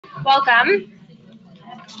Welcome.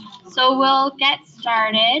 So we'll get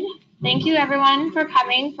started. Thank you everyone for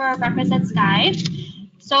coming for Breakfast at Sky.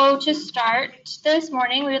 So to start this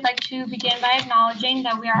morning, we would like to begin by acknowledging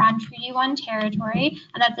that we are on Treaty 1 territory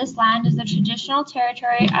and that this land is the traditional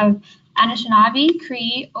territory of Anishinaabe,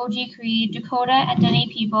 Cree, Oji-Cree, Dakota, and Dene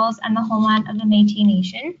peoples and the homeland of the Métis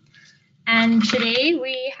Nation. And today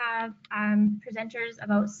we have presenters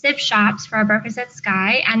about Sibshops for our Breakfast at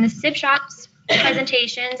Sky, and the Sibshops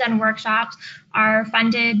presentations and workshops are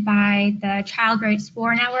funded by the Child Rights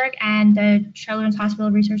SPOR Network and the Children's Hospital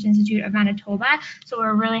Research Institute of Manitoba. So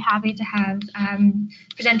we're really happy to have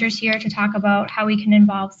presenters here to talk about how we can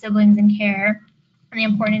involve siblings in care and the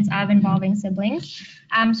importance of involving siblings.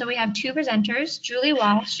 So we have two presenters. Julie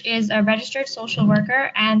Walsh is a registered social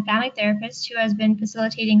worker and family therapist who has been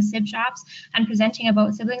facilitating Sibshops and presenting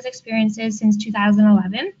about siblings' experiences since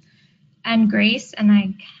 2011. And Grace, and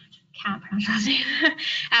I can't pronounce her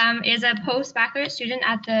name, is a post-baccalaureate student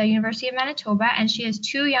at the University of Manitoba, and she has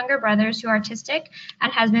two younger brothers who are autistic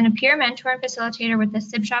and has been a peer mentor and facilitator with the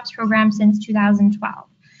Sibshops program since 2012.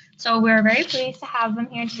 So we're very pleased to have them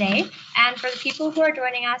here today. And for the people who are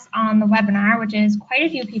joining us on the webinar, which is quite a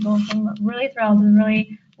few people, so I'm really thrilled with a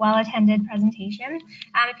really well-attended presentation.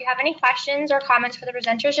 If you have any questions or comments for the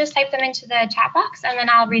presenters, just type them into the chat box, and then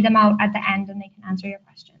I'll read them out at the end and they can answer your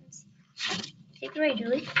questions. Take it away,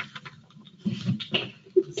 Julie.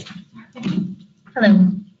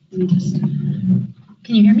 Hello.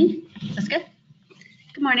 Can you hear me? That's good.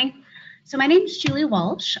 Good morning. So my name is Julie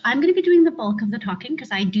Walsh. I'm going to be doing the bulk of the talking because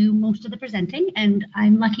I do most of the presenting, and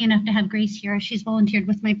I'm lucky enough to have Grace here. She's volunteered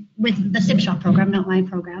with the Sibshop program, not my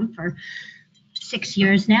program, for 6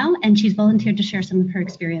 years now, and she's volunteered to share some of her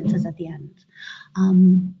experiences at the end.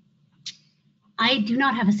 I do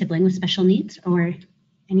not have a sibling with special needs or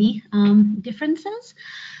any differences,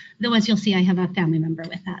 though as you'll see, I have a family member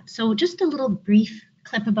with that. So just a little brief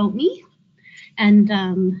clip about me and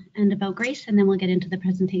about Grace, and then we'll get into the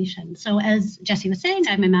presentation. So as Jessie was saying,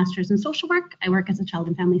 I have my master's in social work. I work as a child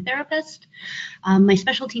and family therapist. My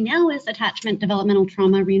specialty now is attachment, developmental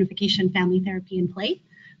trauma, reunification, family therapy, and play.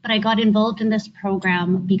 But I got involved in this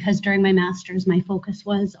program because during my master's, my focus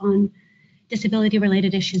was on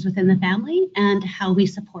disability-related issues within the family and how we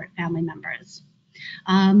support family members.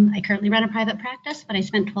 I currently run a private practice, but I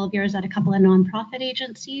spent 12 years at a couple of nonprofit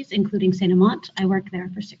agencies, including St. Amant. I worked there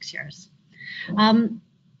for 6 years. I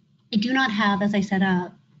do not have, as I said,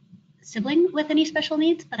 a sibling with any special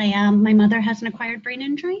needs, but my mother has an acquired brain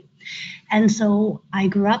injury. And so I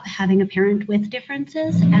grew up having a parent with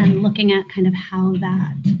differences and looking at kind of how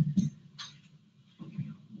that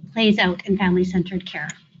plays out in family-centered care.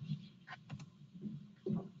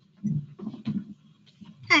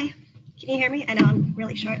 Hi. Can you hear me? I know I'm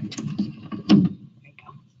really short. There you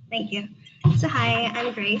go. Thank you. So hi,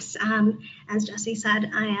 I'm Grace. As Jessie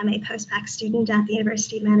said, I am a post-bac student at the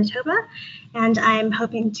University of Manitoba, and I'm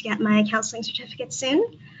hoping to get my counseling certificate soon.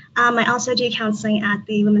 I also do counseling at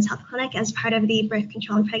the Women's Health Clinic as part of the birth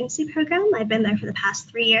control and pregnancy program. I've been there for the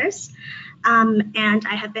past 3 years, and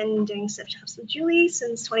I have been doing Sibshops with Julie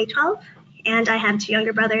since 2012. And I have two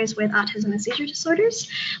younger brothers with autism and seizure disorders,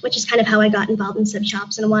 which is kind of how I got involved in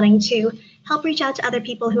Sibshops and wanting to help reach out to other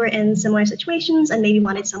people who are in similar situations and maybe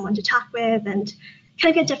wanted someone to talk with and kind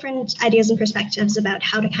of get different ideas and perspectives about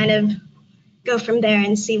how to kind of go from there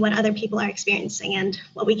and see what other people are experiencing and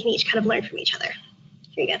what we can each kind of learn from each other.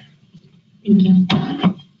 Here you go. Thank you.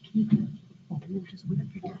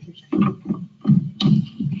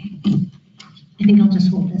 I think I'll just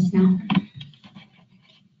hold this now.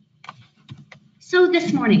 So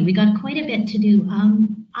this morning, we got quite a bit to do.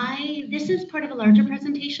 This is part of a larger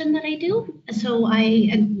presentation that I do. So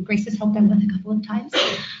and Grace has helped out with a couple of times.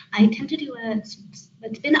 I tend to do it's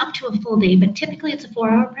been up to a full day, but typically it's a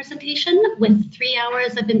 4-hour presentation with 3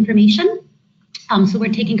 hours of information. So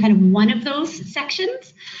we're taking kind of one of those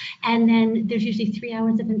sections, and then there's usually 3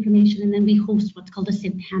 hours of information, and then we host what's called a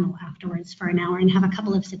Sib panel afterwards for an hour and have a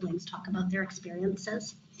couple of siblings talk about their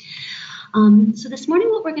experiences. So this morning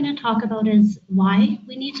what we're going to talk about is why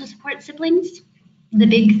we need to support siblings, the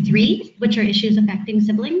big three, which are issues affecting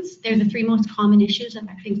siblings. They're the three most common issues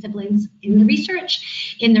affecting siblings in the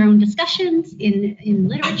research, in their own discussions, in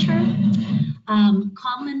literature,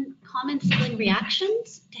 common sibling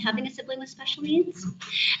reactions to having a sibling with special needs.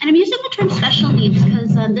 And I'm using the term special needs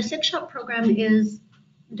because the Sibshop program is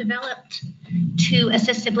developed to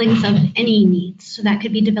assist siblings of any needs. So that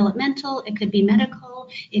could be developmental, it could be medical,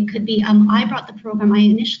 it could be, I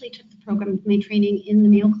initially took the program, my training in the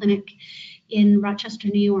Mayo Clinic in Rochester,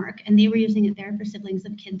 New York, and they were using it there for siblings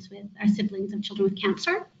of children with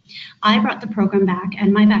cancer. I brought the program back,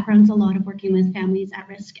 and my background's a lot of working with families at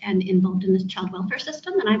risk and involved in the child welfare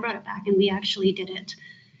system, and I brought it back, and we actually did it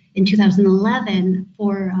in 2011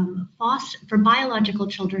 for biological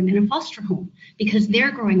children in a foster home, because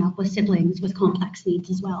they're growing up with siblings with complex needs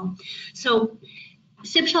as well. So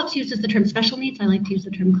Sibshops uses the term special needs. I like to use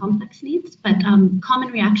the term complex needs, but common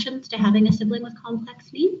reactions to having a sibling with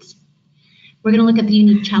complex needs. We're going to look at the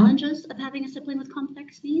unique challenges of having a sibling with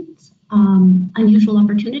complex needs, unusual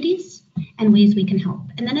opportunities, and ways we can help.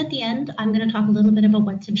 And then at the end, I'm going to talk a little bit about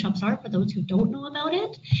what Sibshops are for those who don't know about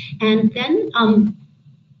it. And then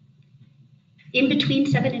in between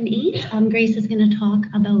 7 and 8, Grace is going to talk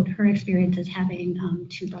about her experiences having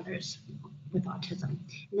 2 brothers with autism.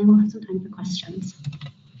 And then we'll have some time for questions.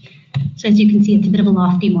 So as you can see, it's a bit of a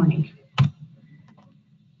lofty morning.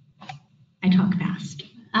 I talk fast.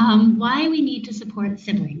 Why we need to support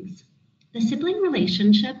siblings. The sibling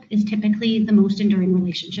relationship is typically the most enduring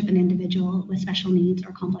relationship an individual with special needs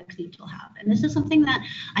or complex needs will have. And this is something that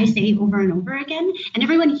I say over and over again. And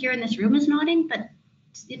everyone here in this room is nodding, but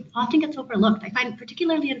it often gets overlooked. I find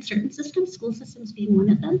particularly in certain systems, school systems being one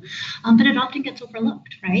of them, but it often gets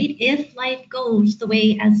overlooked, right? If life goes the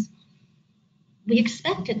way as we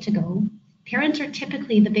expect it to go, parents are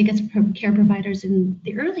typically the biggest care providers in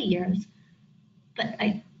the early years, but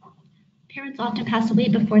parents often pass away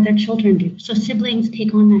before their children do. So siblings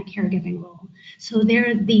take on that caregiving role. So in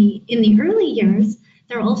the early years,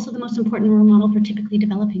 they're also the most important role model for typically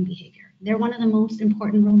developing behavior. They're one of the most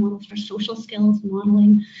important role models for social skills,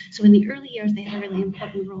 modeling. So in the early years, they have a really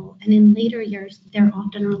important role. And in later years, they're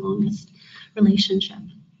often our longest relationship.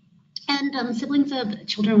 And siblings of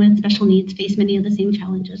children with special needs face many of the same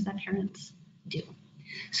challenges that parents do.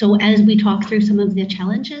 So as we talk through some of the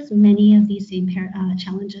challenges, many of these same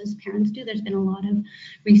challenges parents do. There's been a lot of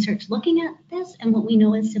research looking at this. And what we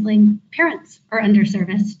know is parents are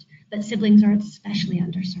underserviced, but siblings are especially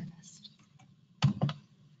underserviced.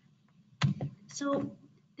 So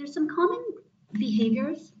there's some common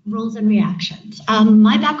behaviors, roles, and reactions.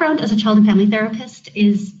 My background as a child and family therapist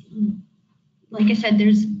is, like I said,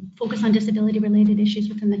 there's focus on disability-related issues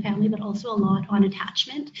within the family, but also a lot on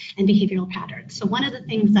attachment and behavioral patterns. So one of the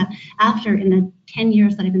things that in the 10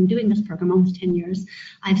 years that I've been doing this program, almost 10 years,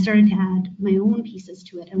 I've started to add my own pieces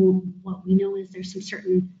to it. And what we know is there's some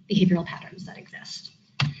certain behavioral patterns that exist.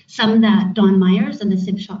 Some that Don Myers and the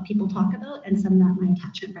Sibshop people talk about, and some that my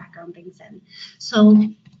attachment background brings in. So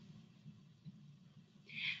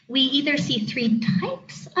we either see 3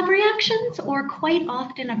 types of reactions or quite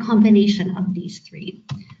often a combination of these 3.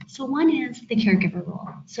 So one is the caregiver role.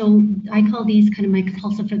 So I call these kind of my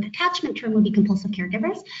compulsive, the attachment term would be compulsive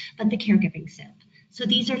caregivers, but the caregiving SIB. So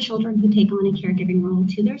these are children who take on a caregiving role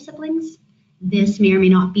to their siblings. This may or may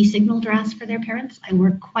not be signaled or asked for their parents. I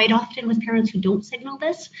work quite often with parents who don't signal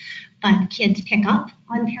this, but kids pick up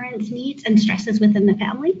on parents' needs and stresses within the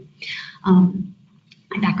family.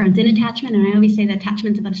 My background's in attachment, and I always say that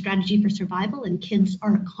attachment's about a strategy for survival, and kids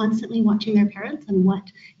are constantly watching their parents and what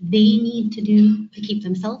they need to do to keep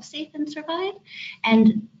themselves safe and survive.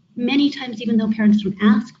 And many times, even though parents don't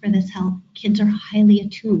ask for this help, kids are highly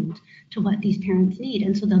attuned to what these parents need,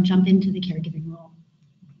 and so they'll jump into the caregiving role.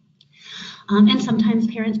 And sometimes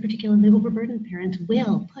parents, particularly overburdened parents,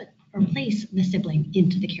 will put or place the sibling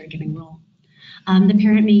into the caregiving role. The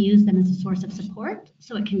parent may use them as a source of support,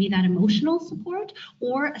 so it can be that emotional support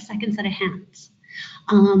or a second set of hands.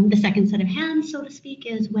 The second set of hands, so to speak,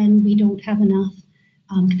 is when we don't have enough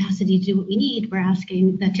capacity to do what we need. We're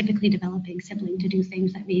asking the typically developing sibling to do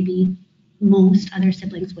things that maybe most other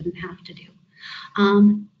siblings wouldn't have to do.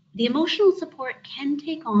 The emotional support can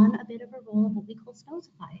take on a bit of a role of what we call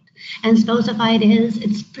SPOsified. And SPOsified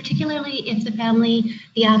it's particularly if the family,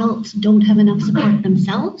 the adults don't have enough support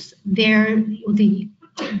themselves, the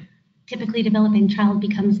typically developing child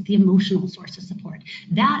becomes the emotional source of support.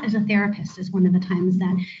 That as a therapist is one of the times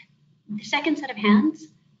that the second set of hands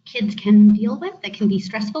kids can deal with that can be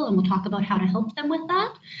stressful, and we'll talk about how to help them with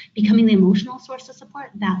that. Becoming the emotional source of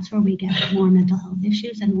support, that's where we get more mental health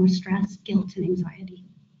issues and more stress, guilt, and anxiety.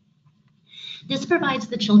 This provides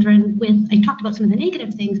the children with, I talked about some of the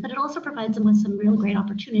negative things, but it also provides them with some real great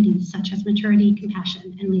opportunities, such as maturity,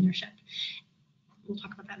 compassion, and leadership. We'll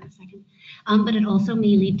talk about that in a second. But it also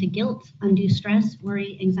may lead to guilt, undue stress,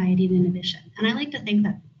 worry, anxiety, and inhibition. And I like to think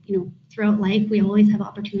that, throughout life, we always have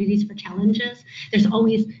opportunities for challenges. There's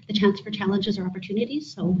always the chance for challenges or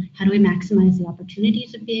opportunities. So how do we maximize the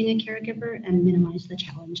opportunities of being a caregiver and minimize the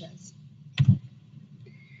challenges?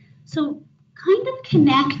 So kind of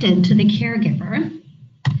connected to the caregiver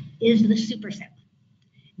is the super SIB.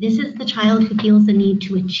 This is the child who feels the need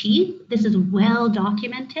to achieve. This is well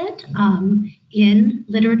documented in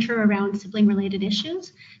literature around sibling-related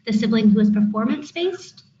issues. The sibling who is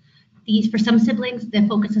performance-based. For some siblings, the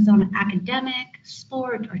focus is on academic,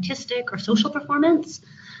 sport, artistic, or social performance.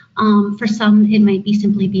 For some, it might be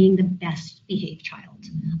simply being the best behaved child.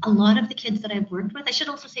 A lot of the kids that I've worked with, I should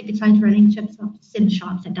also say, besides running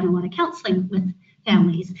Sibshops, I've done a lot of counseling with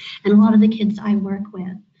families, and a lot of the kids I work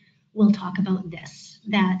with will talk about this,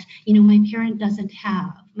 that, my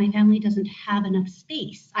family doesn't have enough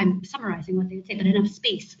space. I'm summarizing what they would say, but enough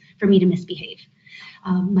space for me to misbehave.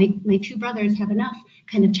 My two brothers have enough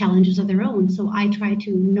kind of challenges of their own, so I try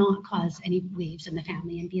to not cause any waves in the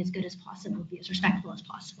family and be as good as possible, be as respectful as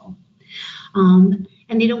possible. And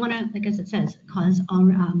they don't want to, like as it says, cause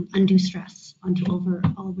undue stress onto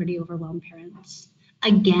already overwhelmed parents.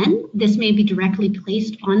 Again, this may be directly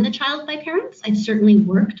placed on the child by parents. I've certainly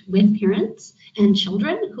worked with parents and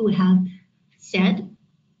children who have said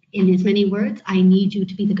in as many words, I need you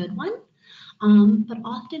to be the good one. But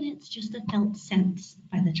often it's just a felt sense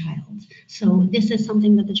by the child. So this is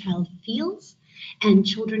something that the child feels, and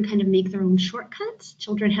children kind of make their own shortcuts.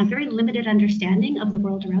 Children have very limited understanding of the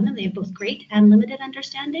world around them. They have both great and limited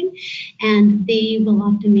understanding, and they will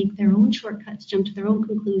often make their own shortcuts, jump to their own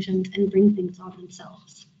conclusions, and bring things on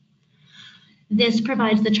themselves. This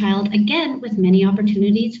provides the child, again, with many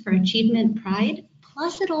opportunities for achievement, pride,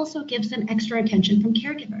 plus it also gives them extra attention from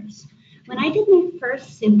caregivers. When I did my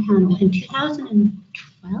first SIB panel in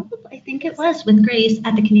 2012, I think it was, with Grace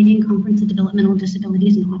at the Canadian Conference of Developmental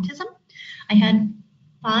Disabilities and Autism, I had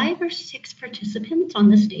 5 or 6 participants on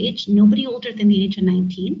the stage, nobody older than the age of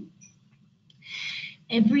 19.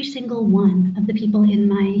 Every single one of the people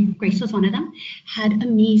in Grace was one of them, had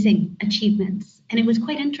amazing achievements. And it was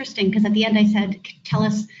quite interesting because at the end I said,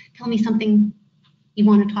 tell me something you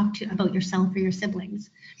want to talk about yourself or your siblings.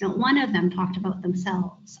 Now, one of them talked about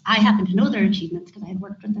themselves. I happen to know their achievements because I had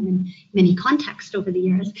worked with them in many contexts over the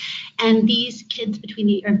years. And these kids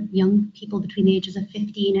young people between the ages of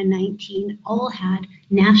 15 and 19 all had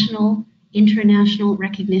national, international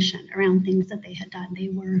recognition around things that they had done. They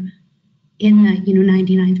were in the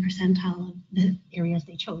 99th percentile of the areas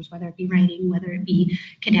they chose, whether it be writing, whether it be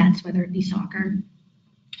cadets, whether it be soccer.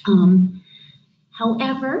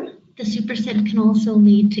 However, the supersib can also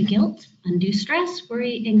lead to guilt, undue stress,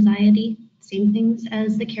 worry, anxiety, same things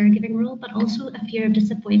as the caregiving role, but also a fear of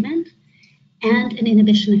disappointment and an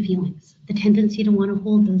inhibition of feelings, the tendency to want to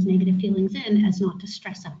hold those negative feelings in as not to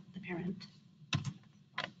stress out the parent.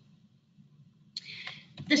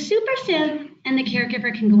 The supersib and the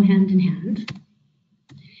caregiver can go hand in hand.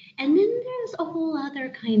 And then there's a whole other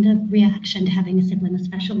kind of reaction to having a sibling with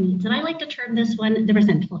special needs. And I like to term this one the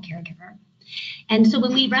resentful caregiver. And so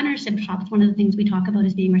when we run our Sibshops, one of the things we talk about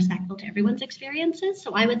is being respectful to everyone's experiences.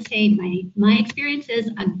 So I would say my experience is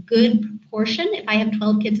a good proportion. If I have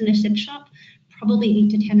 12 kids in a Sibshop, probably 8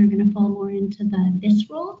 to 10 are going to fall more into this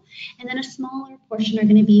role. And then a smaller portion are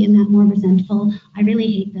going to be in that more resentful, I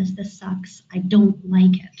really hate this, this sucks, I don't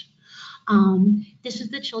like it. This is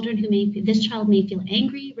the children this child may feel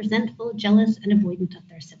angry, resentful, jealous, and avoidant of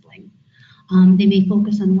their sibling. They may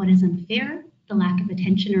focus on what is unfair, the lack of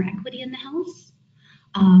attention or equity in the house.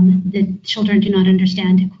 The children do not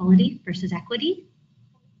understand equality versus equity.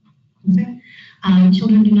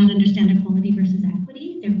 Children do not understand equality versus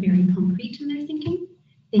equity. They're very concrete in their thinking.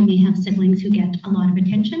 They may have siblings who get a lot of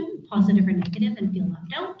attention, positive or negative, and feel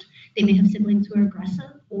left out. They may have siblings who are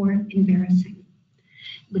aggressive or embarrassing,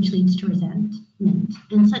 which leads to resentment.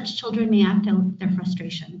 And such children may act out their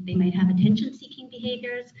frustration. They might have attention-seeking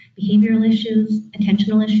behaviors, behavioral issues,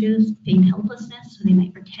 attentional issues, feigned helplessness, so they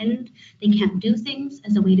might pretend they can't do things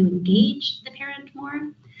as a way to engage the parent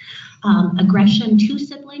more, aggression to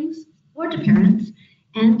siblings or to parents,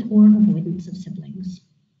 and or avoidance of siblings.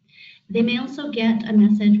 They may also get a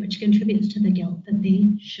message which contributes to the guilt that they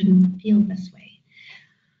shouldn't feel this way.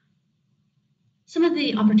 Some of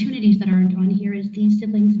the opportunities that aren't on here is these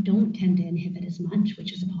siblings don't tend to inhibit as much,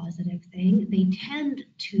 which is a positive thing. They tend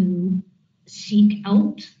to seek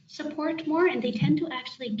out support more, and they tend to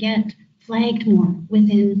actually get flagged more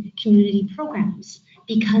within community programs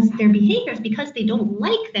because their behaviors, because they don't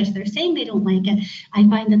like this, they're saying they don't like it. I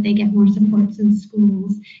find that they get more supports in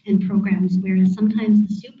schools and programs, whereas sometimes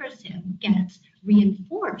the supersib gets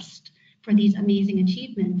reinforced for these amazing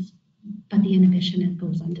achievements, but the inhibition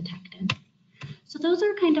goes undetected. So those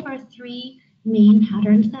are kind of our 3 main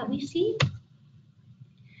patterns that we see.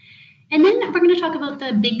 And then we're going to talk about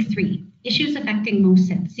the big 3 issues affecting most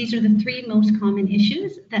Sibs. These are the 3 most common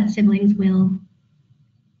issues that siblings will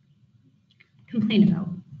complain about,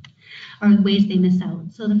 or ways they miss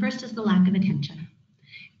out. So the first is the lack of attention.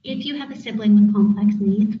 If you have a sibling with complex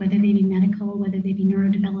needs, whether they be medical, whether they be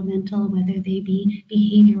neurodevelopmental, whether they be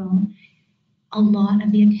behavioral, a lot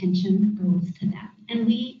of the attention goes to them. And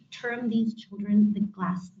we term these children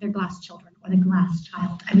they're glass children or the glass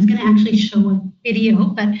child. I was going to actually show a video,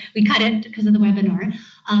 but we cut it because of the webinar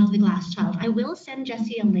of the glass child. I will send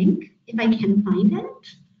Jessie a link if I can find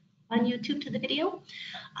it on YouTube to the video.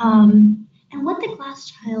 And what the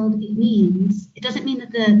glass child means, it doesn't mean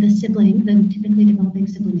that the sibling, the typically developing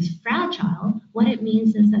sibling, is fragile. What it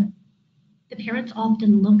means is that the parents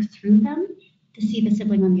often look through them to see the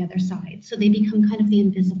sibling on the other side. So they become kind of the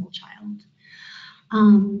invisible child.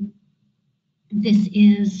 This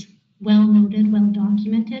is well noted, well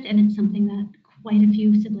documented, and it's something that quite a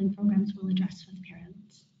few sibling programs will address with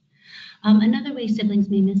parents. Another way siblings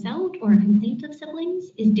may miss out, or a complaint of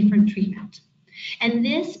siblings, is different treatment. And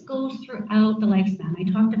this goes throughout the lifespan. I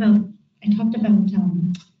talked about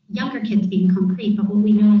younger kids being concrete, but what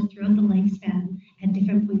we know is throughout the lifespan, at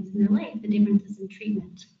different points in their life, the differences in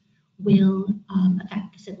treatment will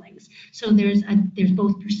affect the siblings. So there's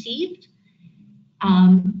both perceived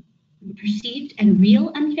and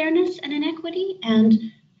real unfairness and inequity, and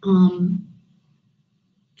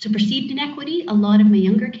so perceived inequity, a lot of my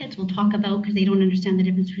younger kids will talk about because they don't understand the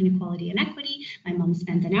difference between equality and equity. My mom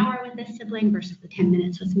spent an hour with this sibling versus the 10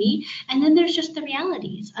 minutes with me. And then there's just the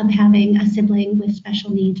realities of having a sibling with special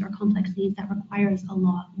needs or complex needs that requires a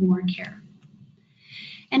lot more care.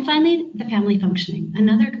 And finally, the family functioning.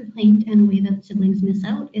 Another complaint and way that siblings miss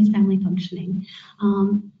out is family functioning.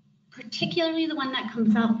 Particularly the one that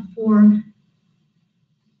comes up for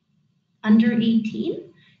under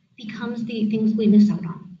 18 becomes the things we miss out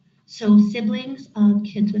on. So siblings of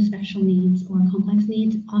kids with special needs or complex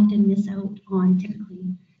needs often miss out on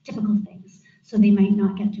typical things. So they might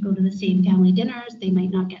not get to go to the same family dinners. They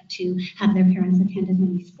might not get to have their parents attend as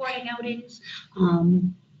many sporting outings.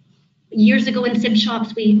 Years ago in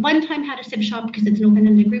Sibshops, we one time had a Sibshop because it's an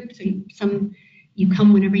open-ended group, so you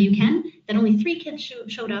come whenever you can. Then only 3 kids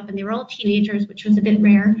showed up, and they were all teenagers, which was a bit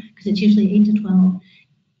rare because it's usually 8 to 12.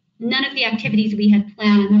 None of the activities we had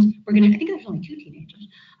planned I think there's only 2 teenagers,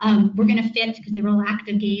 were gonna fit because they were all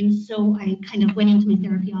active games. So I kind of went into my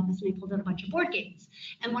therapy office and I pulled out a bunch of board games.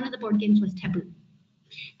 And one of the board games was Taboo.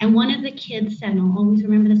 And one of the kids said, and I'll always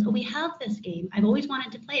remember this, "Oh, we have this game. I've always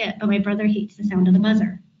wanted to play it, but my brother hates the sound of the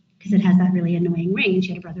buzzer because it has that really annoying ring, and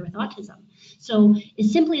she had a brother with autism." So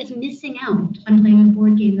as simply as missing out on playing a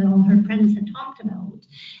board game that all her friends had talked about.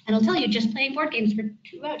 And I'll tell you, just playing board games for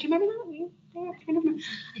 2 hours, do you remember that? Were you there? I don't know.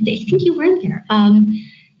 I think you weren't there.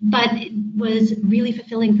 But it was really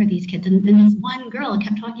fulfilling for these kids. And then this one girl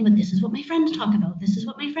kept talking about, this is what my friends talk about. This is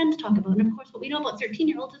what my friends talk about. And of course, what we know about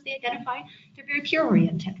 13-year-olds is they identify, they're very peer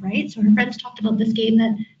oriented, right? So her friends talked about this game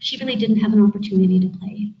that she really didn't have an opportunity to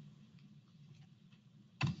play.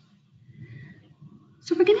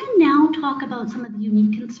 So we're going to now talk about some of the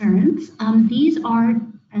unique concerns. These are,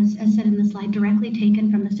 as said in the slide, directly taken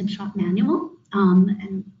from the Sibshop manual,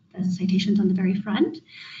 and the citations on the very front.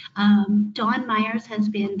 Don Myers has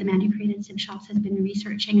been, the man who created Sibshops, has been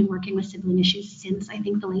researching and working with sibling issues since, I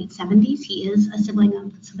think, the late 70s. He is a sibling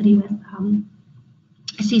of somebody with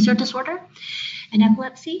a seizure disorder and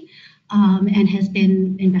epilepsy, and has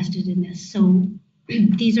been invested in this. So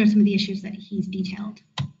these are some of the issues that he's detailed.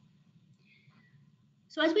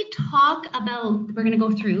 So as we talk about, we're going to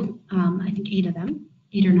go through, I think 8 of them,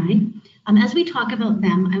 8 or 9. As we talk about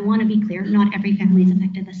them, I want to be clear, not every family is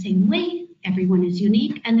affected the same way. Everyone is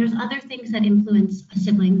unique, and there's other things that influence a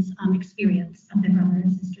sibling's experience of their brother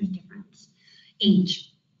and sister's difference.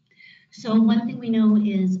 Age. So one thing we know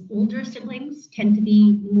is older siblings tend to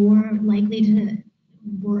be more likely to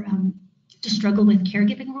struggle with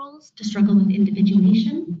caregiving roles, to struggle with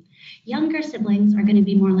individuation. Younger siblings are going to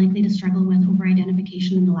be more likely to struggle with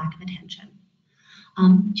over-identification and the lack of attention.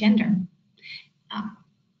 Gender.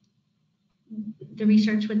 The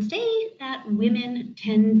research would say that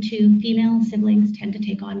female siblings tend to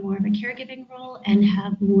take on more of a caregiving role and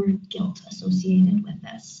have more guilt associated with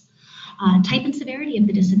this. Type and severity of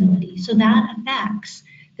the disability. So that affects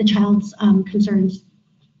the child's concerns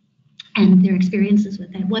and their experiences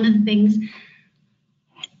with it. One of the things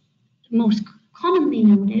most commonly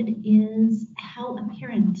noted is how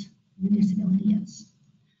apparent the disability is,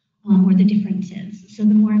 or the difference is. So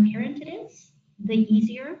the more apparent it is, the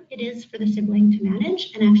easier it is for the sibling to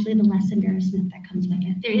manage, and actually the less embarrassment that comes with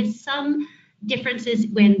it. There is some differences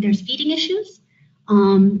when there's feeding issues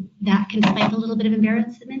that can spike a little bit of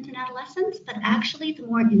embarrassment in adolescence, but actually the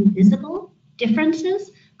more invisible differences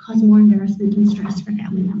cause more embarrassment and stress for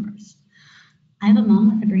family members. I have a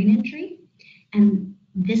mom with a brain injury, and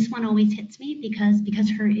This one always hits me because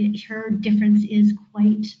her difference is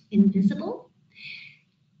quite invisible.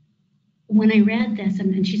 When I read this,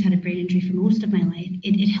 and she's had a brain injury for most of my life,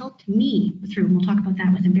 it helped me through, and we'll talk about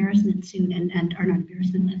that with embarrassment soon, or not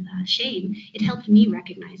embarrassment, with shame. It helped me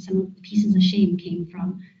recognize some of the pieces of shame came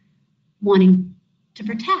from wanting to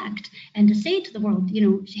protect and to say to the world,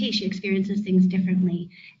 hey, she experiences things differently,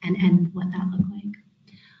 and what that looked like.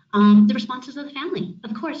 The responses of the family.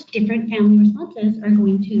 Of course, different family responses are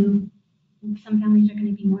going to, some families are going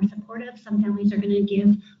to be more supportive, some families are going to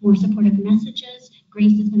give more supportive messages.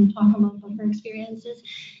 Grace is going to talk a lot about her experiences.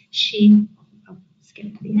 She,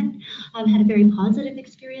 skip to the end, had a very positive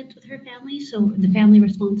experience with her family. So the family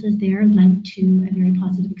responses there led to a very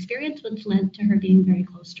positive experience, which led to her being very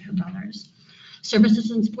close to her brothers. Services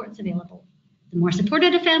and supports available. The more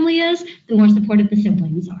supported a family is, the more supportive the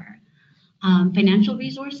siblings are. Financial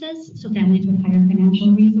resources, so families with higher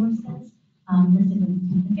financial resources, the siblings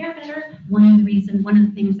tend to fare better. One of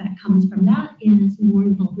the things that comes from that is more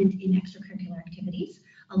involvement in extracurricular activities.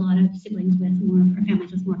 A lot of siblings with or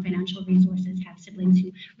families with more financial resources have siblings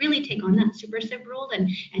who really take on that super sib role and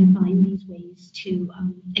find these ways to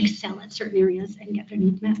excel at certain areas and get their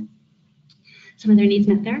needs met. Some of their needs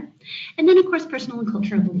met there. And then, of course, personal and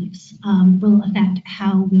cultural beliefs will affect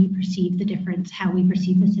how we perceive the difference, how we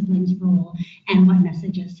perceive the siblings' role, and what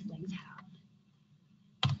messages siblings have.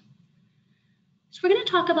 So we're going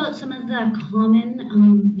to talk about some of the common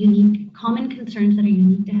concerns that are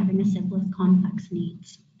unique to having a sibling with complex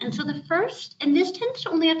needs. And so the first, and this tends to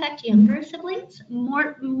only affect younger siblings,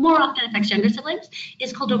 more often affects younger siblings,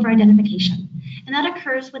 is called over-identification. And that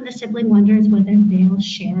occurs when the sibling wonders whether they'll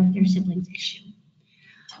share their sibling's issue.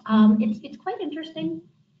 It's quite interesting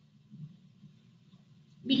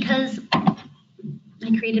because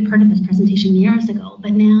I created part of this presentation years ago,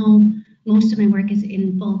 but now most of my work is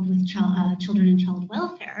involved with children and child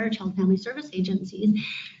welfare, or child family service agencies,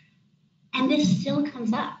 and this still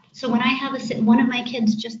comes up. So when I have one of my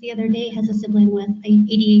kids just the other day has a sibling with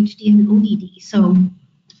ADHD and ODD, so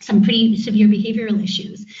some pretty severe behavioral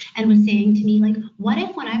issues, and was saying to me, like, what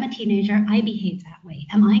if when I'm a teenager, I behave that way?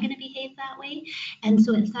 Am I going to behave that way? And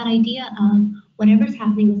so it's that idea of whatever's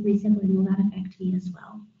happening with my sibling, will that affect me as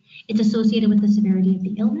well? It's associated with the severity of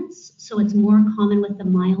the illness, so it's more common with the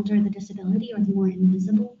milder the disability or the more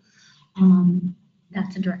invisible.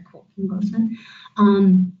 That's a direct quote from Grossman.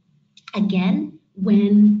 Again,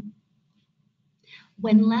 when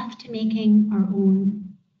left to making our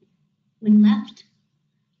own, when left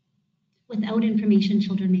without information,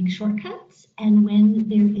 children make shortcuts, and when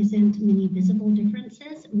there isn't many visible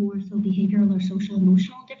differences, more so behavioral or social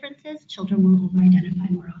emotional differences, children will over-identify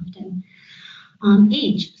more often.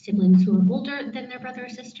 Age, siblings who are older than their brother or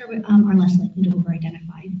sister are less likely to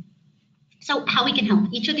over-identify. So how we can help.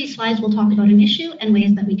 Each of these slides will talk about an issue and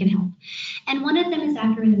ways that we can help. And one of them is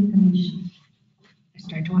accurate information. I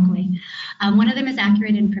started to walk away. One of them is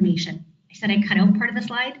accurate information. I said I cut out part of the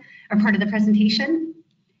slide, or part of the presentation.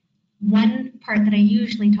 One part that I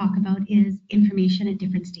usually talk about is information at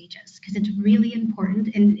different stages, because it's really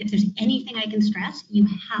important. And if there's anything I can stress, you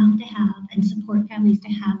have to have and support families to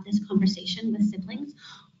have this conversation with siblings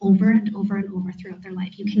over and over and over throughout their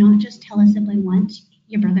life. You cannot just tell a sibling once,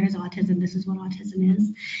 your brother has autism, this is what autism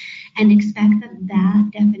is, and expect that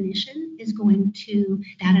definition is going to,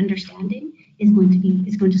 that understanding is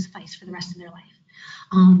going to suffice for the rest of their life.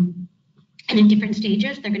 And at different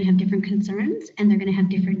stages, they're going to have different concerns, and they're going to have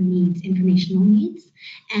different needs, informational needs,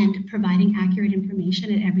 and providing accurate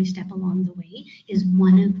information at every step along the way is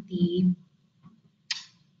one of the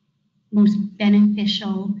most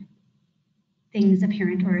beneficial things a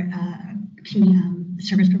parent or a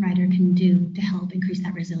service provider can do to help increase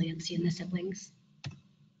that resiliency in the siblings.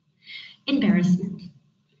 Embarrassment.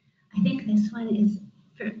 I think this one is,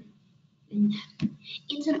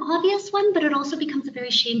 it's an obvious one, but it also becomes a very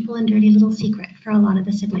shameful and dirty little secret for a lot of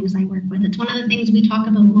the siblings I work with. It's one of the things we talk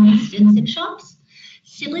about most in Sibshops.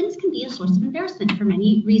 Siblings can be a source of embarrassment for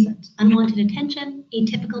many reasons. Unwanted attention,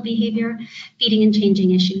 atypical behavior, feeding and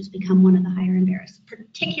changing issues become one of the higher embarrassments.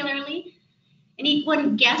 Particularly,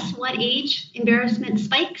 anyone guess what age embarrassment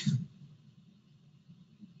spikes?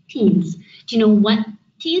 Teens. Do you know what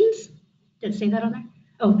teens? Did it say that on there?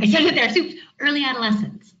 Oh, I said it there. So early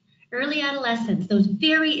adolescence. Early adolescence, those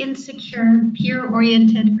very insecure,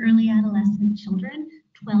 peer-oriented early adolescent children,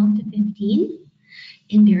 12 to 15,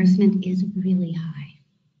 embarrassment is really high.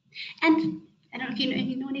 And I don't know if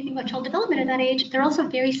you know anything about child development at that age, they're also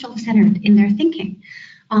very self-centered in their thinking.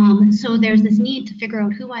 So there's this need to figure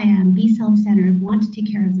out who I am, be self-centered, want to take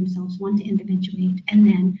care of themselves, want to individuate, and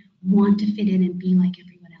then want to fit in and be like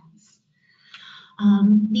everyone else.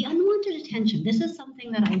 The unwanted attention. This is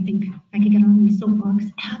something that I think, if I could get on my soapbox,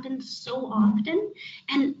 happens so often.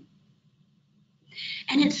 And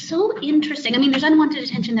it's so interesting. I mean, there's unwanted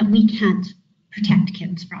attention that we can't protect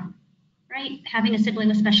kids from, right? Having a sibling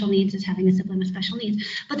with special needs is having a sibling with special needs.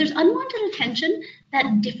 But there's unwanted attention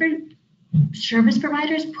that different service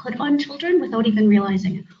providers put on children without even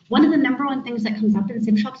realizing it. One of the number one things that comes up in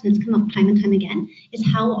Sibshops, and it's come up time and time again, is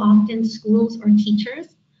how often schools or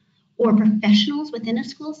teachers or professionals within a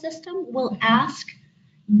school system will ask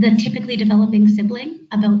the typically developing sibling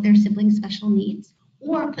about their sibling's special needs,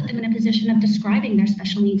 or put them in a position of describing their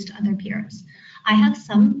special needs to other peers. I have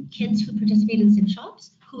some kids who participate in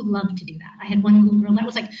Sibshops who love to do that. I had one little girl that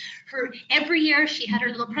was like every year she had her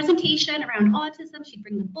little presentation around autism. She'd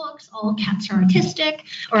bring the books, all cats are autistic,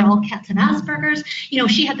 or all cats have Asperger's. You know,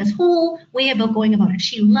 she had this whole way about going about it.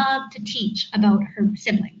 She loved to teach about her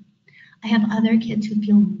sibling. I have other kids who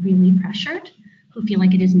feel really pressured, who feel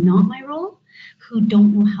like it is not my role, who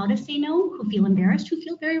don't know how to say no, who feel embarrassed, who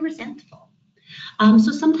feel very resentful.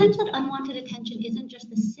 So sometimes that unwanted attention isn't just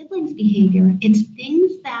the sibling's behavior, it's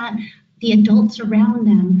things that the adults around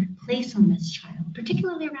them place on this child,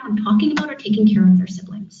 particularly around talking about or taking care of their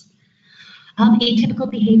siblings. Atypical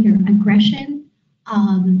behavior, aggression,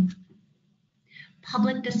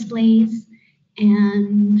 public displays,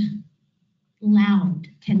 and loud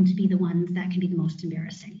tend to be the ones that can be the most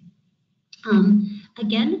embarrassing.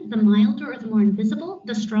 Again, the milder or the more invisible,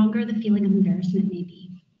 the stronger the feeling of embarrassment may be.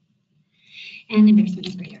 And embarrassment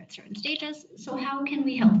is greater at certain stages. So how can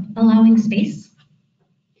we help? Allowing space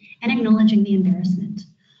and acknowledging the embarrassment.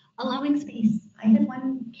 Allowing space. I had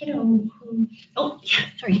one kiddo who,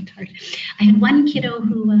 I had one kiddo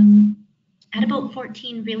who at about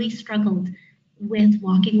 14 really struggled with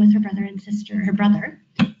walking with her brother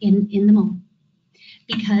in the mall,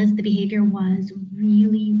 because the behavior was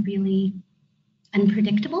really, really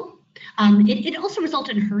unpredictable. It also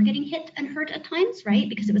resulted in her getting hit and hurt at times, right?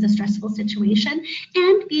 Because it was a stressful situation.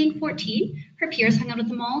 And being 14, her peers hung out at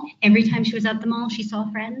the mall. Every time she was at the mall, she saw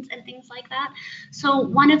friends and things like that. So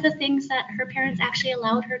one of the things that her parents actually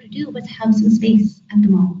allowed her to do was have some space at the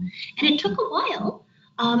mall. And it took a while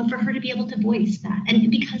for her to be able to voice that. And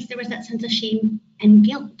because there was that sense of shame and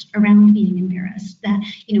guilt around being embarrassed, that,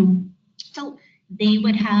 so they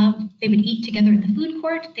would eat together at the food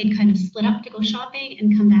court. They'd kind of split up to go shopping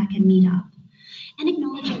and come back and meet up. And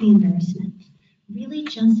acknowledging the embarrassment, really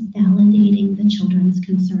just validating the children's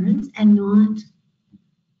concerns and not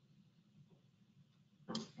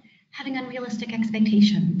having unrealistic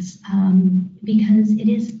expectations, because it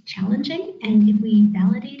is challenging. And if we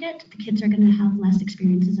validate it, the kids are going to have less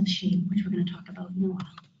experiences of shame, which we're going to talk about in a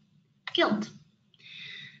while. Guilt.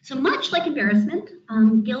 So much like embarrassment,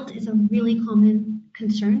 guilt is a really common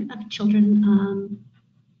concern of children,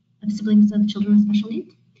 of siblings of children with special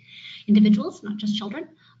needs, individuals, not just children.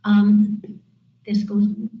 This goes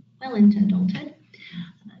well into adulthood.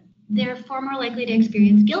 They're far more likely to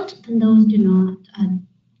experience guilt than those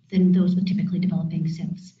with typically developing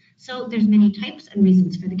Sibs. So there's many types and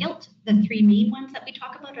reasons for the guilt. The three main ones that we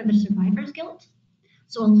talk about are the survivor's guilt.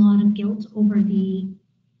 So a lot of guilt over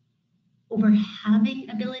having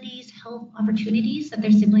abilities, health, opportunities that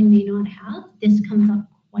their sibling may not have. This comes up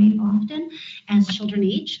quite often as children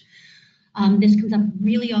age. This comes up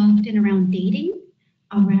really often around dating,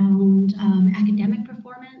 around academic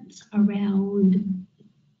performance, around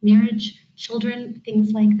marriage, children,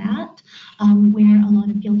 things like that, where a lot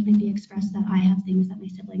of guilt may be expressed that I have things that my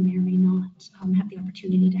sibling may or may not have the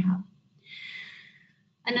opportunity to have.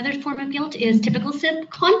 Another form of guilt is typical Sib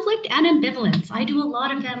conflict and ambivalence. I do a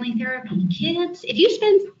lot of family therapy. Kids, if you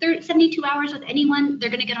spend 72 hours with anyone,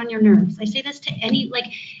 they're going to get on your nerves. I say this to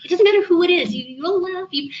it doesn't matter who it is. You'll laugh.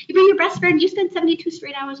 You bring your best friend, you spend 72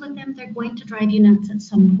 straight hours with them, they're going to drive you nuts at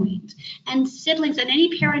some point. And siblings, and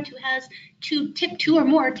any parent who has two or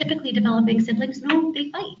more typically developing siblings, know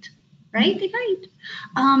they fight, right? They fight.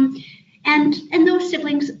 And those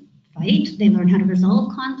siblings fight, they learn how to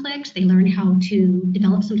resolve conflicts, they learn how to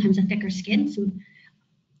develop sometimes a thicker skin. So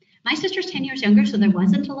my sister's 10 years younger, so there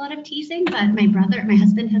wasn't a lot of teasing, but my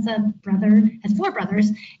husband has has 4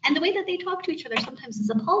 brothers, and the way that they talk to each other sometimes is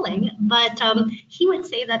appalling, but he would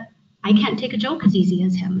say that I can't take a joke as easy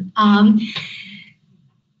as him.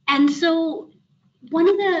 And so one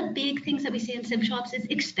of the big things that we see in Sibshops is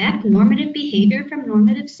expect normative behavior from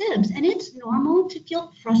normative Sibs. And it's normal to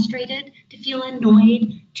feel frustrated, to feel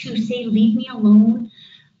annoyed, to say, leave me alone.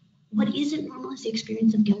 What isn't normal is the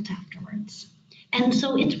experience of guilt afterwards. And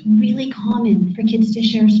so it's really common for kids to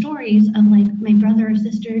share stories of my brother or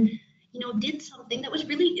sister, did something that was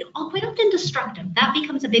really quite often destructive. That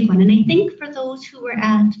becomes a big one. And I think for those who were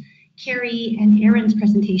at Carrie and Aaron's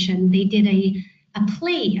presentation, they did a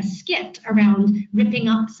play, a skit around ripping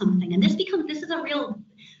up something. And this is a real,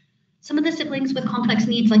 some of the siblings with complex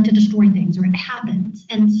needs like to destroy things, or it happens.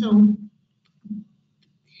 And so,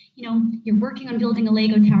 you know, you're working on building a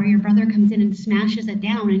Lego tower, your brother comes in and smashes it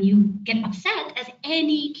down, and you get upset, as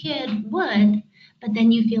any kid would, but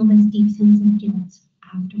then you feel this deep sense of guilt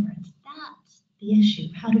afterwards. That's the issue.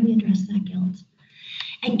 How do we address that guilt?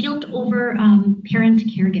 And guilt over parent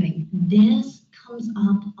caregiving. This comes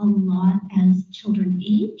up a lot as children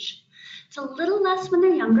age. It's a little less when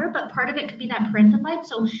they're younger, but part of it could be that parentified.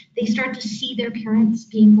 So they start to see their parents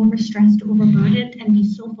being overstressed, overburdened, and be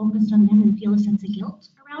so focused on them and feel a sense of guilt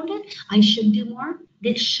around it. I should do more.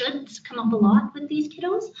 This shoulds come up a lot with these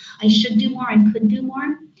kiddos. I should do more. I could do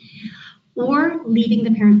more. Or leaving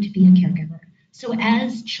the parent to be a caregiver. So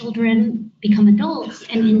as children become adults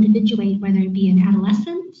and individuate, whether it be in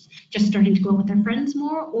adolescence, just starting to go out with their friends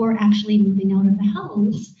more, or actually moving out of the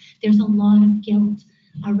house, there's a lot of guilt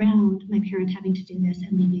around my parent having to do this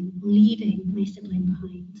and leaving my sibling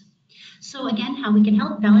behind. So again, how we can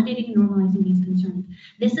help validating and normalizing these concerns.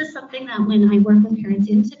 This is something that when I work with parents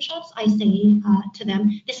in Sibshops, I say to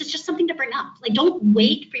them, this is just something to bring up. Like, don't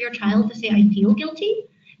wait for your child to say, I feel guilty.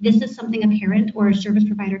 This is something a parent or a service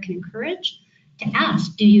provider can encourage, to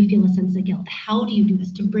ask, do you feel a sense of guilt? How do you do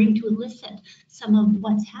this? To bring to elicit some of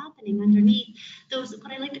what's happening underneath those,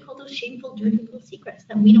 what I like to call those shameful, dirty little secrets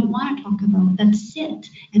that we don't want to talk about, that sit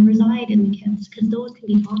and reside in the kids, because those can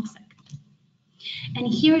be toxic.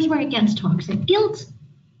 And here's where it gets toxic. Guilt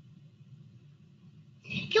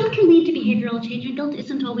can lead to behavioral change, and guilt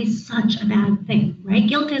isn't always such a bad thing, right?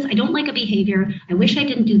 Guilt is, I don't like a behavior, I wish I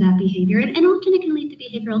didn't do that behavior, and often it can lead to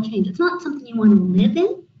behavioral change. It's not something you want to live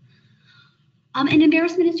in. And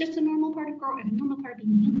embarrassment is just a normal part of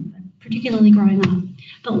being human, particularly growing up.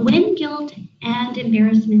 But when guilt and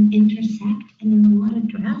embarrassment intersect and they're not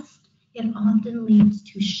addressed, it often leads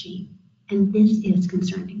to shame. And this is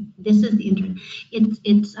concerning. This is the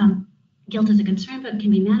guilt is a concern, but it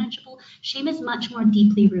can be manageable. Shame is much more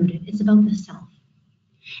deeply rooted. It's about the self.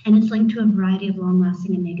 And it's linked to a variety of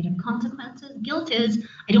long-lasting and negative consequences. Guilt is,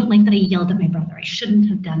 I don't like that I yelled at my brother. I shouldn't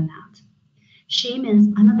have done that. Shame is,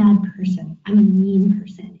 I'm a bad person. I'm a mean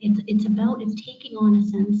person. It's taking on a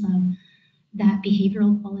sense of that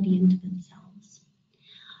behavioral quality into themselves.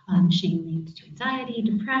 Shame leads to anxiety,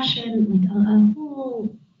 depression, like a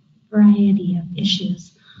whole variety of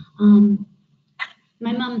issues.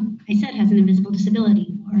 My mom, I said, has an invisible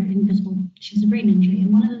disability, or she has a brain injury.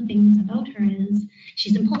 And one of the things about her is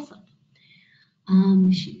she's impulsive.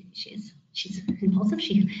 She's impulsive.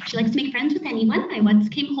 She likes to make friends with anyone. I once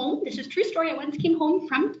came home. This is a true story. I once came home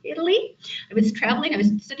from Italy. I was traveling. I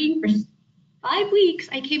was studying for 5 weeks.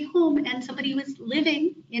 I came home and somebody was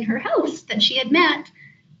living in her house that she had met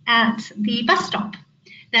at the bus stop.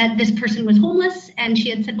 That this person was homeless, and she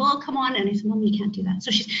had said, well, come on. And I said, Mom, you can't do that.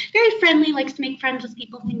 So she's very friendly, likes to make friends with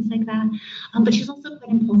people, things like that. But she's also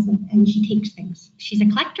quite impulsive, and she takes things. She's a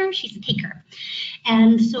collector, she's a taker.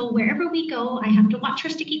 And so wherever we go, I have to watch her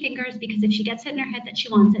sticky fingers, because if she gets it in her head that she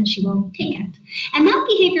wants it, she will take it. And that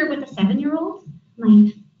behavior with a 7-year-old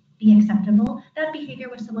might be acceptable. That behavior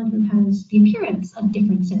with someone who has the appearance of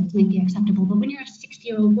differences might be acceptable. But when you're a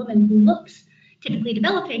 60-year-old woman who looks typically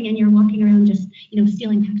developing and you're walking around just,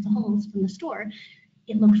 stealing packs of holes from the store,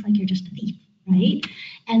 it looks like you're just a thief, right?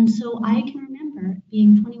 And so I can remember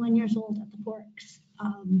being 21 years old at the Forks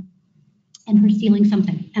and her stealing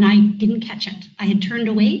something, and I didn't catch it. I had turned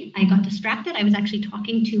away. I got distracted. I was actually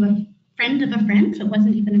talking to a friend of a friend, so it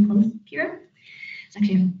wasn't even a close peer. It's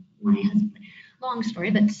actually my husband. Long story,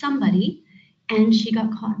 but somebody. And she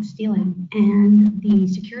got caught stealing. And the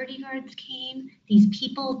security guards came. These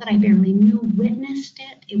people that I barely knew witnessed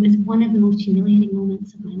it. It was one of the most humiliating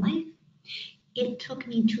moments of my life. It took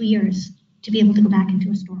me 2 years to be able to go back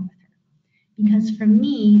into a store with her. Because for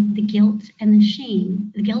me, the guilt and the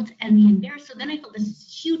shame, the guilt and the embarrassment, so then I felt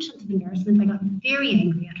this huge sense of embarrassment. I got very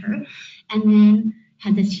angry at her, and then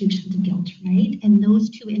had this huge sense of guilt, right? And those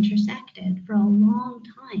two intersected for a long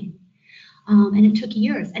time. And it took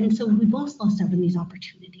years. And so we both lost out on these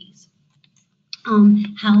opportunities.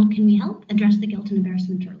 How can we help address the guilt and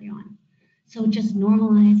embarrassment early on? So just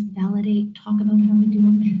normalize, validate, talk about how we deal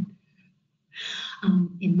with it.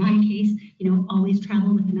 In my case, always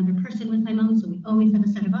travel with another person with my mom, so we always have a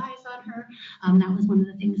set of eyes on her. That was one of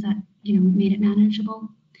the things that, made it manageable.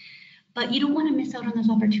 But you don't want to miss out on those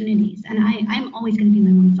opportunities. And I'm always going to be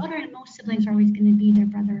my mom's daughter, and most siblings are always going to be their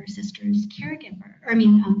brother or sister's caregiver.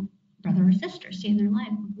 Brother or sister stay in their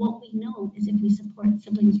life. What we know is if we support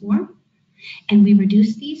siblings more and we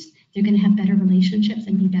reduce these, they're going to have better relationships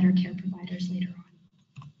and be better care providers later on.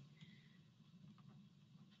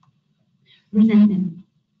 Resentment.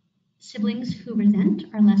 Siblings who resent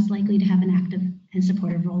are less likely to have an active and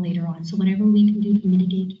supportive role later on. So whatever we can do to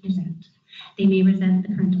mitigate resent. They may resent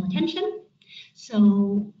the parental attention.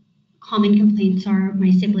 So common complaints are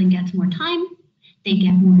my sibling gets more time. They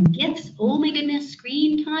get more gifts. Oh my goodness,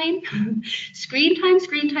 screen time. Screen time,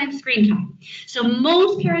 screen time, screen time. So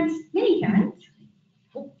most parents, many parents,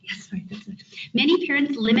 many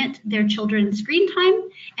parents limit their children's screen time,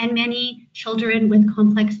 and many children with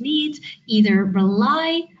complex needs either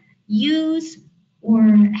rely, use, or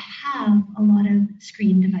have a lot of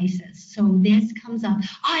screen devices. So this comes up,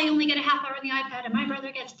 I only get a half hour on the iPad and my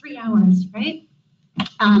brother gets 3 hours, right?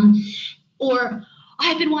 Or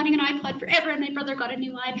I've been wanting an iPod forever and my brother got a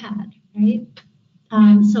new iPad, right?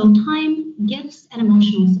 So time, gifts, and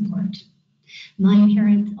emotional support. My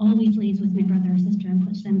parents always lays with my brother or sister and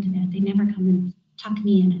puts them to bed. They never come and tuck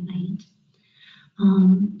me in at night.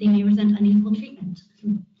 They may resent unequal treatment.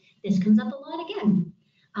 This comes up a lot again.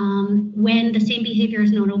 When the same behavior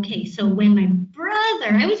is not okay. So when my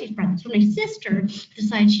brother, I always use brothers, when my sister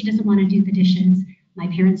decides she doesn't want to do the dishes, my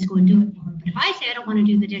parents go and do it for her. But if I say I don't want to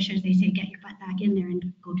do the dishes, they say, get your butt back in there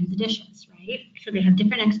and go do the dishes, right? So they have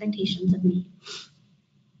different expectations of me.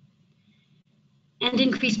 And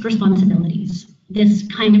increased responsibilities. This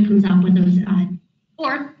kind of comes up with those,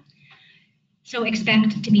 so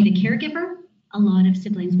expect to be the caregiver. A lot of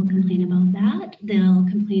siblings will complain about that. They'll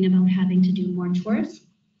complain about having to do more chores.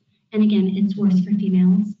 And again, it's worse for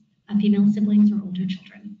female siblings or older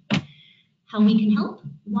children. How we can help?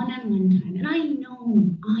 One-on-one time. And I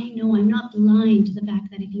know, I'm not blind to the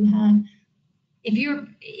fact that if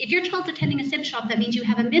your child's attending a Sibshop, that means you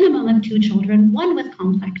have a minimum of 2 children, one with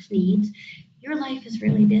complex needs. Your life is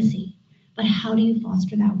really busy. But how do you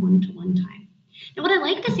foster that one-to-one time? Now, what I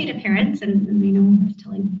like to say to parents, and I know I was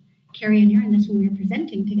telling Carrie and Erin this when we were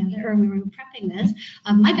presenting together, or we were prepping this.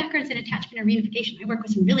 My background's in attachment and reunification. I work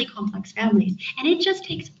with some really complex families, and it just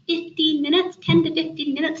takes 15 minutes, 10 to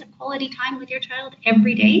 15 minutes of quality time with your child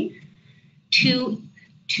every day to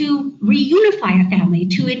reunify a family,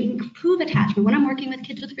 to improve attachment. When I'm working with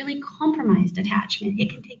kids with really compromised attachment, it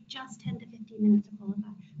can take just 10 to 15 minutes of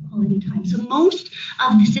quality time. So most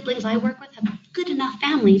of the siblings I work with have good enough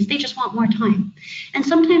families. They just want more time. And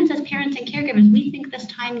sometimes as parents and caregivers, we think this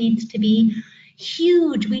time needs to be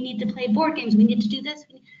huge. We need to play board games. We need to do this.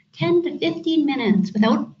 10 to 15 minutes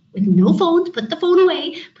with no phones, put the phone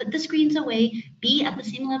away, put the screens away, be at the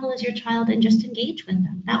same level as your child and just engage with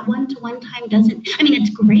them. That one-to-one time it's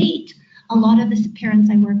great. A lot of the parents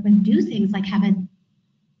I work with do things like have a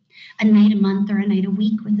night a month or a night a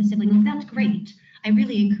week with the sibling. Like, that's great. I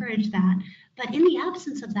really encourage that. But in the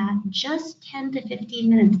absence of that, just 10 to 15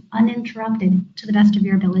 minutes uninterrupted to the best of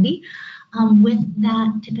your ability with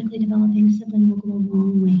that typically developing sibling will go a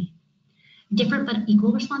long way. Different but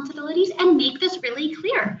equal responsibilities, and make this really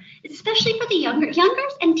clear, especially for the youngers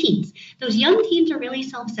and teens. Those young teens are really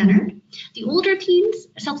self-centered. The older teens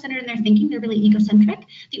are self-centered in their thinking. They're really egocentric.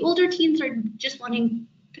 The older teens are just wanting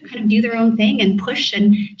to kind of do their own thing and push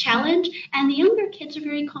and challenge. And the younger kids are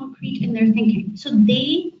very concrete in their thinking. So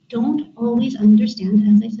they don't always understand,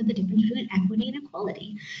 as I said, the difference between equity and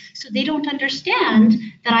equality. So they don't understand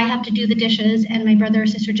that I have to do the dishes and my brother or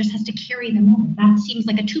sister just has to carry them over. That seems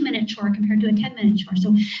like a 2-minute chore compared to a 10-minute chore.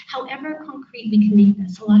 So however concrete we can make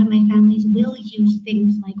this, a lot of my families will use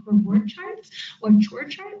things like reward charts or chore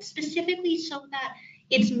charts specifically so that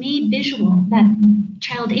it's made visual that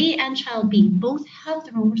child A and child B both have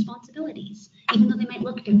their own responsibilities, even though they might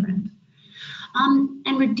look different.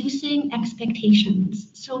 And reducing expectations.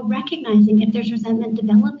 So recognizing if there's resentment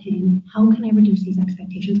developing, how can I reduce these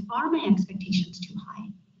expectations? Are my expectations too high?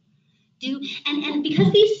 And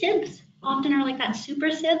because these Sibs often are like that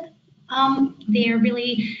super Sib, they're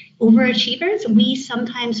really overachievers, we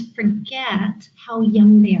sometimes forget how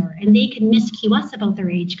young they are, and they can miscue us about their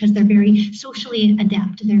age because they're very socially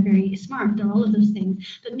adept, they're very smart, they're all of those things.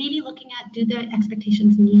 But maybe looking at, do the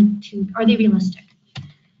expectations are they realistic?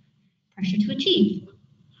 Pressure to achieve.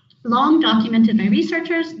 Long documented by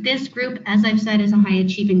researchers, this group, as I've said, is a high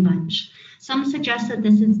achieving bunch. Some suggest that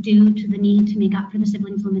this is due to the need to make up for the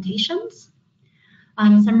siblings' limitations.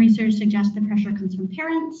 Some research suggests the pressure comes from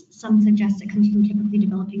parents. Some suggest it comes from typically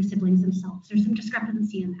developing siblings themselves. There's some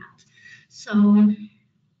discrepancy in that. So,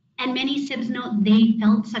 and many Sibs note they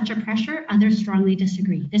felt such a pressure, others strongly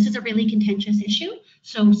disagree. This is a really contentious issue.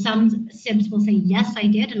 So some Sibs will say, yes, I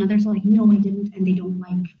did, and others are like, no, I didn't, and they don't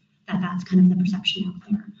like that. That's kind of the perception out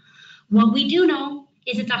there. What we do know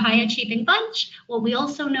is it's a high achieving bunch. What we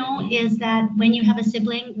also know is that when you have a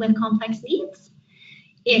sibling with complex needs,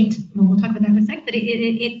 we'll talk about that in a sec, but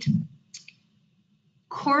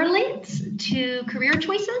correlates to career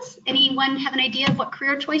choices. Anyone have an idea of what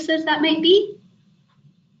career choices that might be?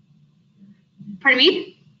 Pardon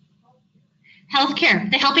me?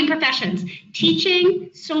 Healthcare, the helping professions, teaching,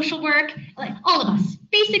 social work, like all of us,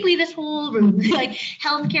 basically this whole room, like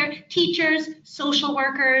healthcare, teachers, social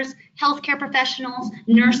workers, healthcare professionals,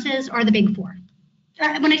 nurses are the big four.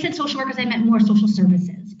 When I said social workers, I meant more social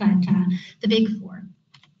services, but the big four.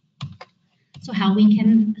 So how we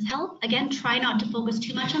can help, again, try not to focus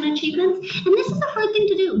too much on achievements. And this is a hard thing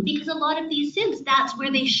to do because a lot of these Sibs, that's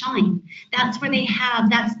where they shine. That's where they have,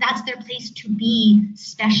 that's their place to be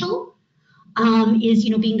special, is,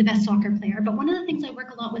 being the best soccer player. But one of the things I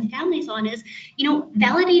work a lot with families on is,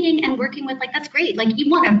 validating and working with, like, that's great. Like,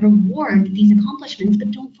 you want to reward these accomplishments,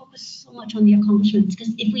 but don't focus so much on the accomplishments.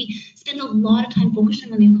 Because if we spend a lot of time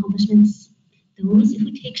focusing on the accomplishments, those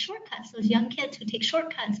who take shortcuts, those young kids who take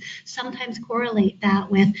shortcuts, sometimes correlate that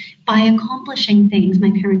with, by accomplishing things, my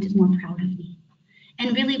parent is more proud of me.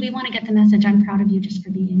 And really, we want to get the message, I'm proud of you just for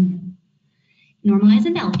being you. Normalize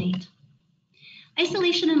and validate.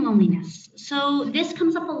 Isolation and loneliness. So this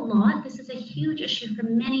comes up a lot. This is a huge issue for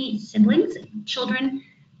many siblings, children,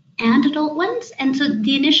 and adult ones. And so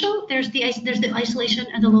the initial, there's the isolation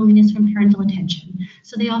and the loneliness from parental attention.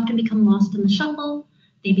 So they often become lost in the shuffle.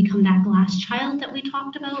 They become that glass child that we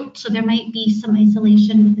talked about. So there might be some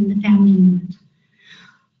isolation within the family unit.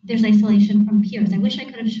 There's isolation from peers. I wish I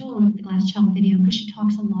could have shown the glass child video because she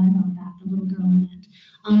talks a lot about that, the little girl in it.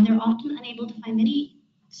 They're often unable to find, many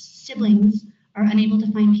siblings are unable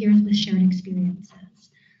to find peers with shared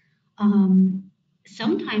experiences.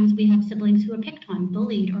 Sometimes we have siblings who are picked on,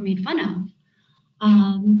 bullied, or made fun of.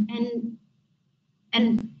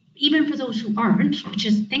 And even for those who aren't, which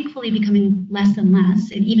is thankfully becoming less and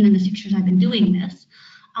less, and even in the 6 years I've been doing this,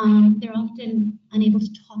 they're often unable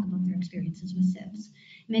to talk about their experiences with Sibs.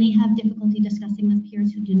 Many have difficulty discussing with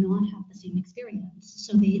peers who do not have the same experience.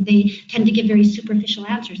 So they tend to give very superficial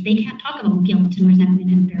answers. They can't talk about guilt and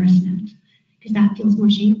resentment and embarrassment because that feels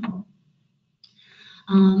more shameful.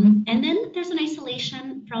 And then there's an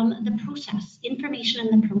isolation from the process, information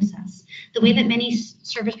in the process. The way that many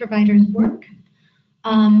service providers work,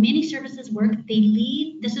 many services work, they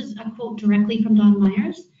leave, this is a quote directly from Don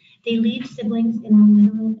Myers, they leave siblings in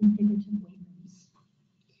literal and figurative ways.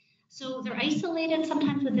 So they're isolated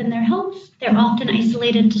sometimes within their house, they're often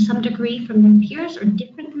isolated to some degree from their peers or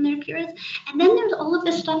different from their peers, and then there's all of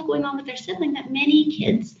this stuff going on with their sibling that many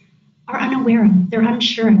kids are unaware of, they're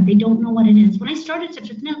unsure of, they don't know what it is. When I started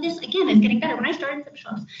Sibshops, now this again is getting better. When I started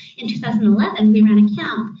Sibshops in 2011, we ran a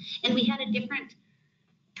camp and we had a different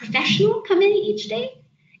professional come in each day,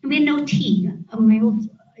 and we had no OT. My old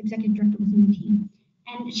executive director was an OT,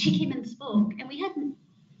 and she came and spoke, and we had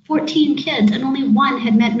 14 kids, and only one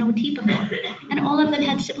had met an OT before, and all of them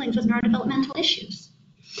had siblings with neurodevelopmental issues.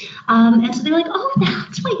 And so they're like, oh,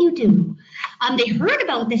 that's what you do. They heard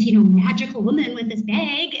about this, magical woman with this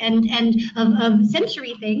bag and of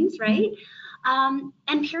sensory things, right?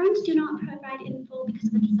 And parents do not provide info because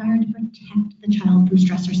of a desire to protect the child from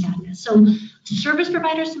stress or sadness. So service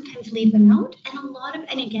providers sometimes leave them out,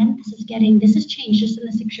 and again, this has changed just in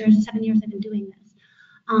the 7 years I've been doing this.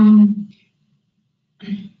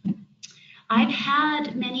 I've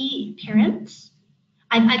had many parents.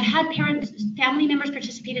 I've had parents, family members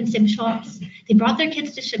participate in Sibshops. They brought their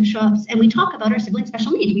kids to Sibshops, and we talk about our sibling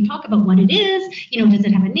special needs. We talk about what it is, does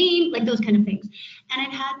it have a name, like those kind of things. And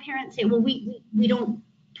I've had parents say, well, we don't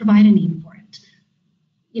provide a name for it.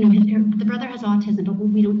 The brother has autism, but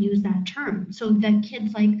we don't use that term. So the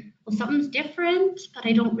kid's like, well, something's different, but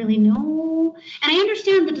I don't really know. And I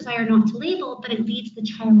understand the desire not to label, but it leaves the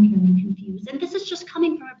child really confused. And this is just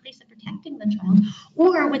coming from a place of protecting the child,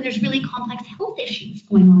 or when there's really complex health issues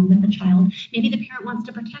going on with the child. Maybe the parent wants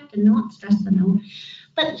to protect and not stress them out.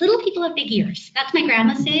 But little people have big ears. That's my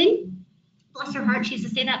grandma saying. Bless her heart, she used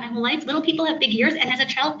to say that my whole life. Little people have big ears, and as a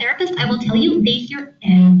child therapist, I will tell you, they hear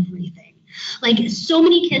everything. Like, so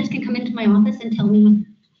many kids can come into my office and tell me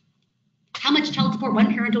how much child support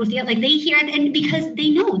one parent owes the other. Like, they hear it, and because they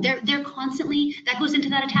know they're constantly, that goes into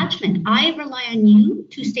that attachment. I rely on you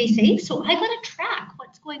to stay safe, so I gotta track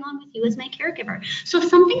what's going on with you as my caregiver. So if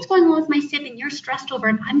something's going on with my sibling and you're stressed over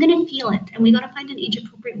it, I'm gonna feel it, and we gotta find an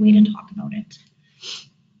age-appropriate way to talk about it.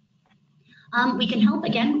 We can help,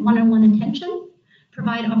 again, one-on-one attention,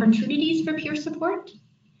 provide opportunities for peer support.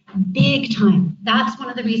 Big time. That's one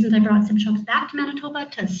of the reasons I brought Sibshops back to Manitoba,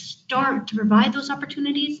 to start to provide those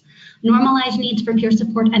opportunities, normalize needs for peer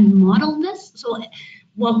support, and model this. So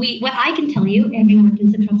what I can tell you, having worked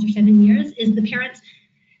in Sibshops for 7 years, is the parents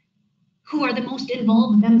who are the most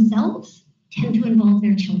involved themselves tend to involve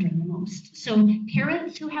their children the most. So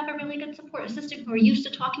parents who have a really good support system, who are used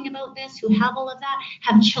to talking about this, who have all of that,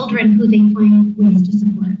 have children who they find ways to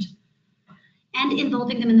support and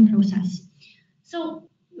involving them in the process. So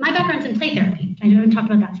my background's in play therapy. I haven't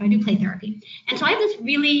talked about that, so I do play therapy. And so I have this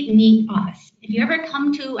really neat office. If you ever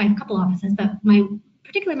come to, I have a couple offices, but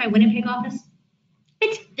particularly my Winnipeg office,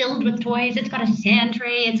 it's filled with toys. It's got a sand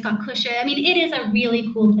tray. It's got cushion. I mean, it is a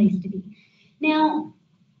really cool place to be. Now,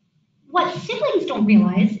 what siblings don't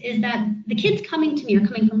realize is that the kids coming to me are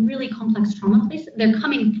coming from really complex trauma places. They're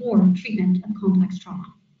coming for treatment of complex trauma,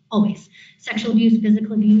 always. Sexual abuse,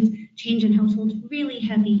 physical abuse, change in households, really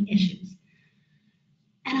heavy issues.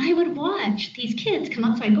 And I would watch these kids come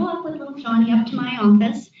up. So I'd go up with little Johnny up to my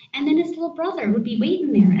office, and then his little brother would be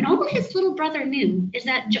waiting there. And all his little brother knew is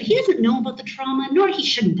that he doesn't know about the trauma, nor he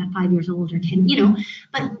shouldn't at 5 years old or 10,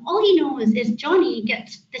 but all he knows is Johnny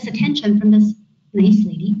gets this attention from this nice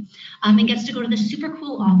lady, and gets to go to this super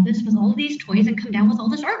cool office with all these toys and come down with all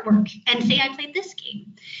this artwork and say, I played this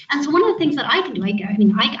game. And so one of the things that I can do,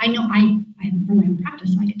 I know I haven't run my own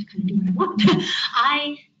practice, so I get to kind of do what I want.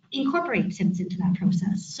 I incorporate Sibs into that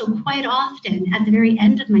process. So quite often at the very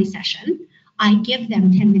end of my session, I give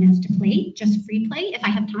them 10 minutes to play, just free play if I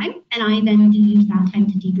have time, and I then do use that time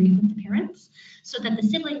to debrief with the parents so that the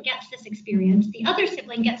sibling gets this experience. The other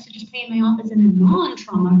sibling gets to just play in my office in a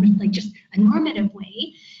non-trauma, like just a normative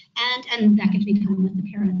way, and that gives me time with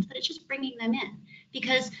the parents, but it's just bringing them in.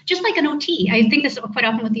 Because just like an OT, I think this quite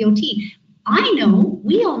often with the OT,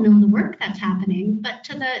 we all know the work that's happening, but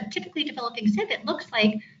to the typically developing Sib, it looks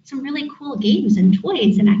like some really cool games and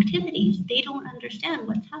toys and activities. They don't understand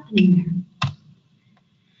what's happening there.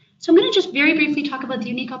 So I'm going to just very briefly talk about the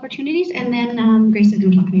unique opportunities, and then Grace is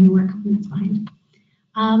going to talk about the work that's behind.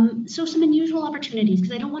 So some unusual opportunities,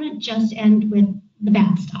 because I don't want to just end with the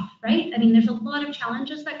bad stuff, right? I mean, there's a lot of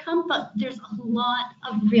challenges that come, but there's a lot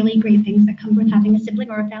of really great things that come with having a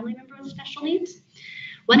sibling or a family member with special needs.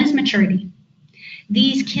 One is maturity.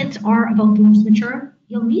 These kids are about the most mature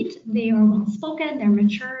you'll meet. They are well-spoken, they're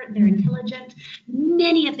mature, they're intelligent.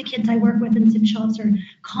 Many of the kids I work with in Sibshops are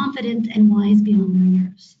confident and wise beyond their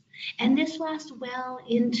years. And this lasts well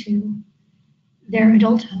into their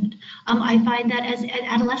adulthood. I find that as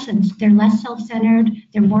adolescents, they're less self-centered,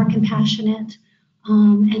 they're more compassionate,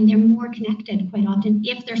 and they're more connected quite often.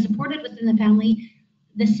 If they're supported within the family,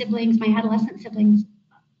 the siblings, my adolescent siblings,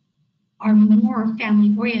 are more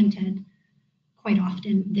family-oriented quite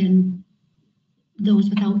often than those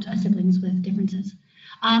without siblings with differences.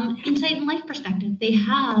 Insight and life perspective. They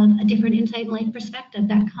have a different insight and life perspective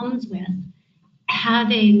that comes with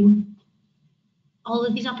having all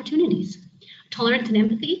of these opportunities. Tolerance and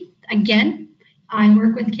empathy. Again, I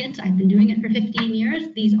work with kids. I've been doing it for 15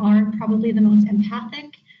 years. These are probably the most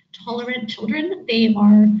empathic, tolerant children. They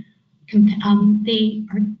are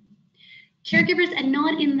caregivers, and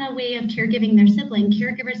not in the way of caregiving their sibling,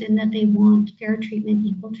 caregivers in that they want fair treatment,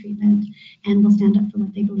 equal treatment, and will stand up for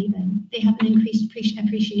what they believe in. They have an increased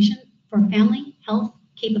appreciation for family, health,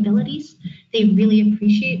 capabilities. They really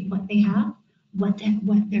appreciate what they have, what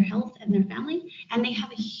their health and their family, and they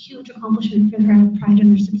have a huge accomplishment for their pride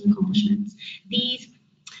in their Sibs accomplishments.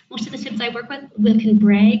 Most of the Sibs I work with can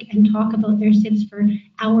brag and talk about their Sibs for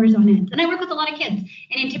hours on end. And I work with a lot of kids.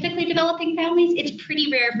 And in typically developing families, it's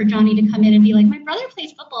pretty rare for Johnny to come in and be like, my brother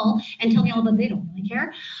plays football, and tell me all about it. They don't really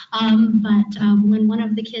care. But when one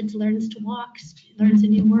of the kids learns to walk, learns a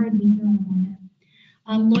new word, we hear all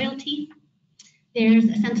about it. Loyalty. There's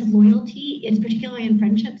a sense of loyalty. It's particularly in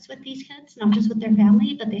friendships with these kids, not just with their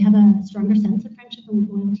family, but they have a stronger sense of friendship and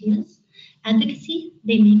what loyalty is. Advocacy,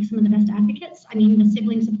 they make some of the best advocates. I mean, the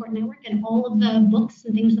Sibling Support Network and all of the books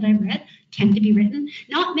and things that I've read tend to be written.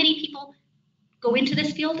 Not many people go into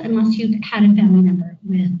this field unless you've had a family member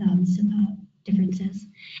with differences.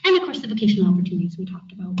 And of course, the vocational opportunities we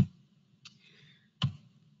talked about.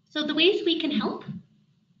 So the ways we can help: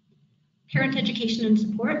 parent education and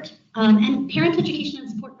support, and parent education and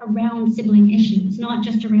support around sibling issues, not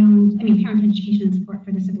just around, parent education and support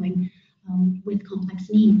for the sibling with complex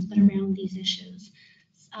needs, but around these issues.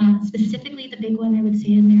 Specifically, the big one I would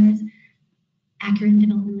say in there is accurate and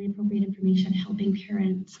developmentally appropriate information, helping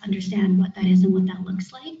parents understand what that is and what that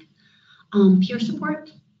looks like. Peer support,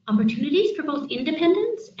 opportunities for both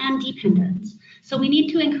independence and dependence. So we need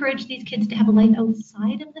to encourage these kids to have a life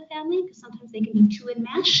outside of the family, because sometimes they can be too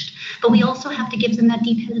enmeshed, but we also have to give them that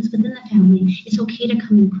dependence within the family. It's okay to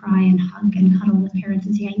come and cry and hug and cuddle with parents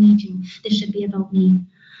and say, I need you. This should be about me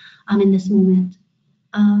in this moment.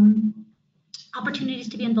 Opportunities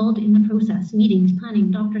to be involved in the process, meetings, planning,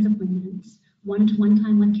 doctor's appointments, one-to-one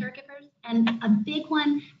time with caregivers. And a big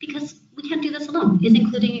one, because we can't do this alone, is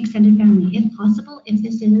including extended family. If possible, if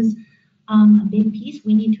this is a big piece,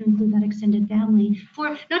 we need to include that extended family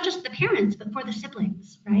for not just the parents, but for the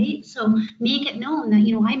siblings, right? So make it known that,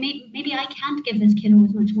 you know, maybe I can't give this kiddo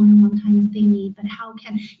as much one-on-one time as they need, but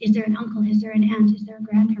is there an uncle, is there an aunt, is there a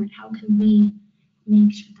grandparent? How can we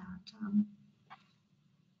make sure that?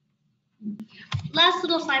 Last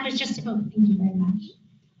little slide was just about, thank you very much,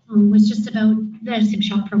 was just about the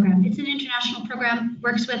Sibshop program. It's an international program,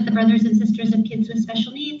 works with the brothers and sisters of kids with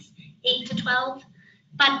special needs, 8 to 12.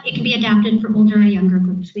 But it can be adapted for older or younger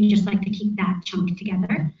groups. We just like to keep that chunk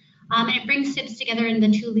together. And it brings Sibs together in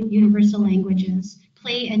the 2 universal languages,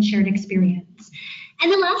 play and shared experience.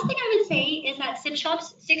 And the last thing I would say is that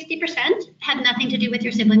Sibshops, 60% have nothing to do with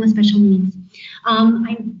your sibling with special needs.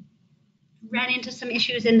 I ran into some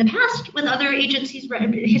issues in the past with other agencies,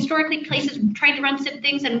 historically places tried to run Sib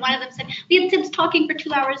things, and one of them said, we had Sibs talking for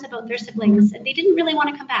 2 hours about their siblings, and they didn't really want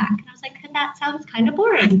to come back. And I was like, that sounds kind of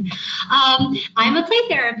boring. I'm a play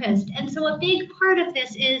therapist, and so a big part of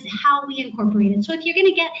this is how we incorporate it. So if you're going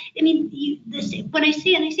to get, I mean, when I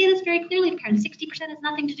say, and I say this very clearly to parents, 60% has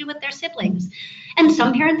nothing to do with their siblings. And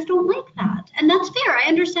some parents don't like that, and that's fair, I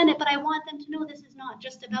understand it, but I want them to know this is not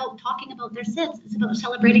just about talking about their Sibs, it's about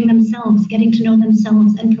celebrating themselves, getting to know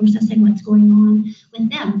themselves and processing what's going on with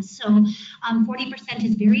them. So 40%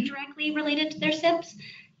 is very directly related to their Sibs,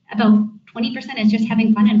 about 20% is just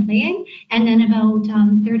having fun and playing, and then about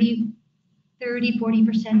 40%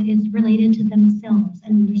 is related to themselves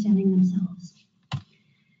and understanding themselves.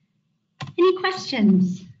 Any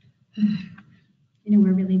questions? You know,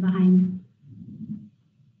 we're really behind.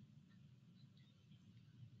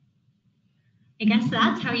 I guess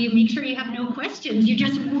that's how you make sure you have no questions. You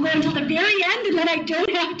just go until the very end, and then I don't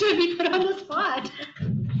have to be put on the spot.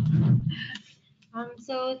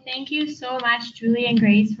 So thank you so much, Julie and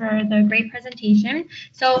Grace, for the great presentation.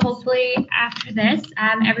 So hopefully after this,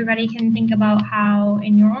 everybody can think about how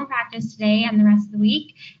in your own practice today and the rest of the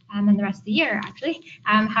week, and the rest of the year actually,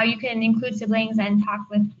 how you can include siblings and talk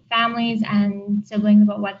with families and siblings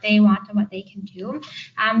about what they want and what they can do.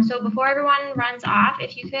 So before everyone runs off,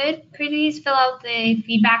 if you could please fill out the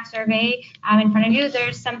feedback survey in front of you.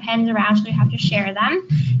 There's some pens around, so you have to share them.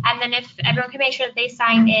 And then if everyone can make sure that they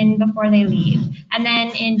sign in before they leave. And then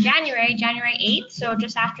in January 8th, so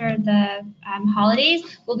just after the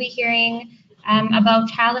holidays, we'll be hearing about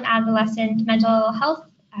child and adolescent mental health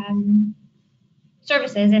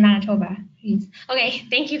services in Manitoba. Please. Okay,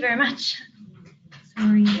 thank you very much.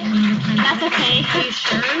 Sorry. That's okay. Are you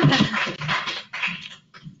sure?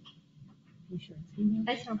 You sure?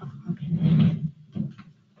 That's no problem.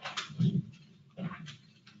 Okay.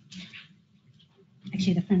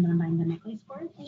 Actually, the friend that I'm buying the necklace for